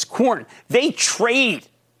 soybeans, corn, they trade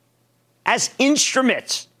as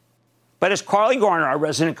instruments. But as Carly Garner, our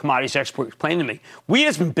resident commodities expert, explained to me, wheat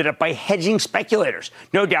has been bid up by hedging speculators,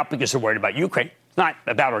 no doubt because they're worried about Ukraine. It's not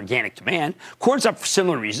about organic demand. Corn's up for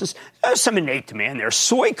similar reasons. There's some innate demand there.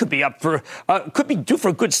 Soy could be could be due for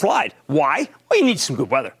a good slide. Why? Well, you need some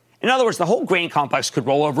good weather. In other words, the whole grain complex could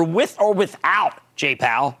roll over with or without Jay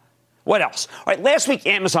Powell. What else? All right, last week,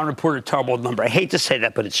 Amazon reported a terrible number. I hate to say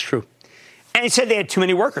that, but it's true. And they said they had too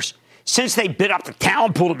many workers. Since they bid up the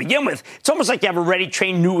talent pool to begin with, it's almost like they have a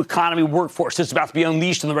ready-trained new economy workforce that's about to be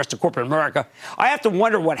unleashed on the rest of corporate America. I have to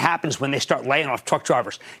wonder what happens when they start laying off truck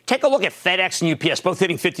drivers. Take a look at FedEx and UPS, both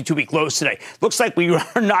hitting 52-week lows today. Looks like we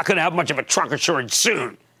are not going to have much of a trucker shortage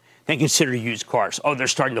soon. Then consider used cars. Oh, they're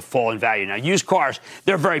starting to fall in value. Now, used cars,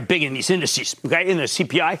 they're very big in these indices, okay, in the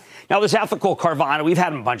CPI. Now, there's outfit called Carvana. We've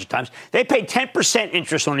had them a bunch of times. They paid 10%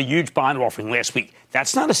 interest on a huge bond offering last week.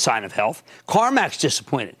 That's not a sign of health. CarMax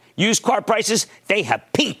disappointed. Used car prices, they have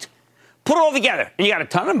peaked. Put it all together, and you got a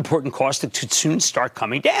ton of important costs that could soon start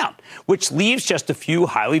coming down, which leaves just a few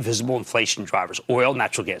highly visible inflation drivers: oil,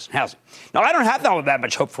 natural gas, and housing. Now, I don't have that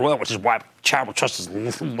much hope for oil, which is why charitable trust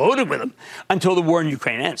is loaded with them until the war in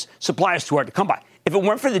Ukraine ends. Supply is too hard to come by. If it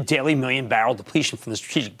weren't for the daily million-barrel depletion from the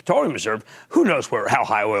Strategic Petroleum Reserve, who knows how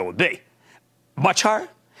high oil would be? Much higher?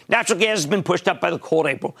 Natural gas has been pushed up by the cold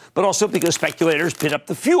April, but also because speculators bid up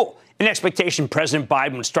the fuel. In expectation, President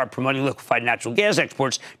Biden would start promoting liquefied natural gas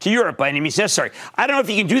exports to Europe by any means necessary. I don't know if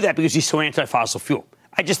he can do that because he's so anti-fossil fuel.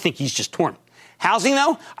 I just think he's just torn. Housing,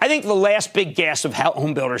 though, I think the last big gasp of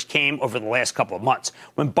home builders came over the last couple of months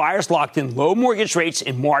when buyers locked in low mortgage rates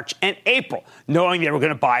in March and April, knowing they were going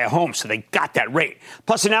to buy a home, so they got that rate.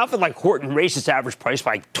 Plus, an outfit like Horton raised its average price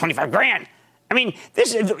by $25,000. I mean,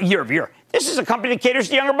 this is year over year. This is a company that caters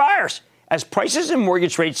to younger buyers. As prices and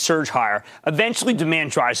mortgage rates surge higher, eventually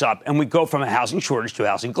demand dries up, and we go from a housing shortage to a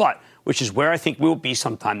housing glut, which is where I think we will be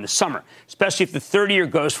sometime this summer, especially if the 30-year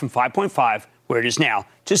goes from 5.5, where it is now,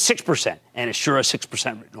 to 6%, and it's sure a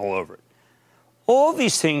 6% written all over it. All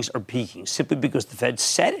these things are peaking simply because the Fed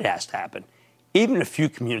said it has to happen. Even a few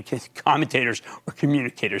commentators or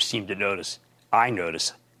communicators seem to notice. I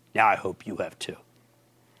notice. Now I hope you have too.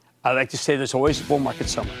 I like to say there's always a bull market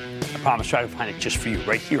somewhere. I promise to try to find it just for you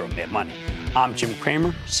right here on Mad Money. I'm Jim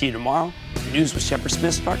Cramer. See you tomorrow. The News with Shepard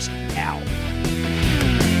Smith starts now.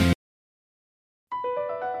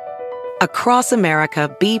 Across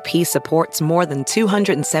America, BP supports more than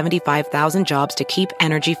 275,000 jobs to keep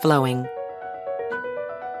energy flowing.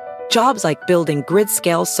 Jobs like building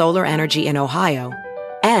grid-scale solar energy in Ohio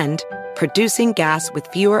and producing gas with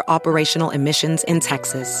fewer operational emissions in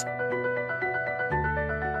Texas.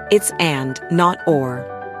 It's and, not or.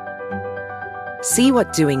 See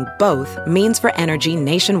what doing both means for energy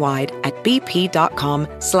nationwide at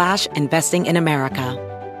bp.com/investing in America.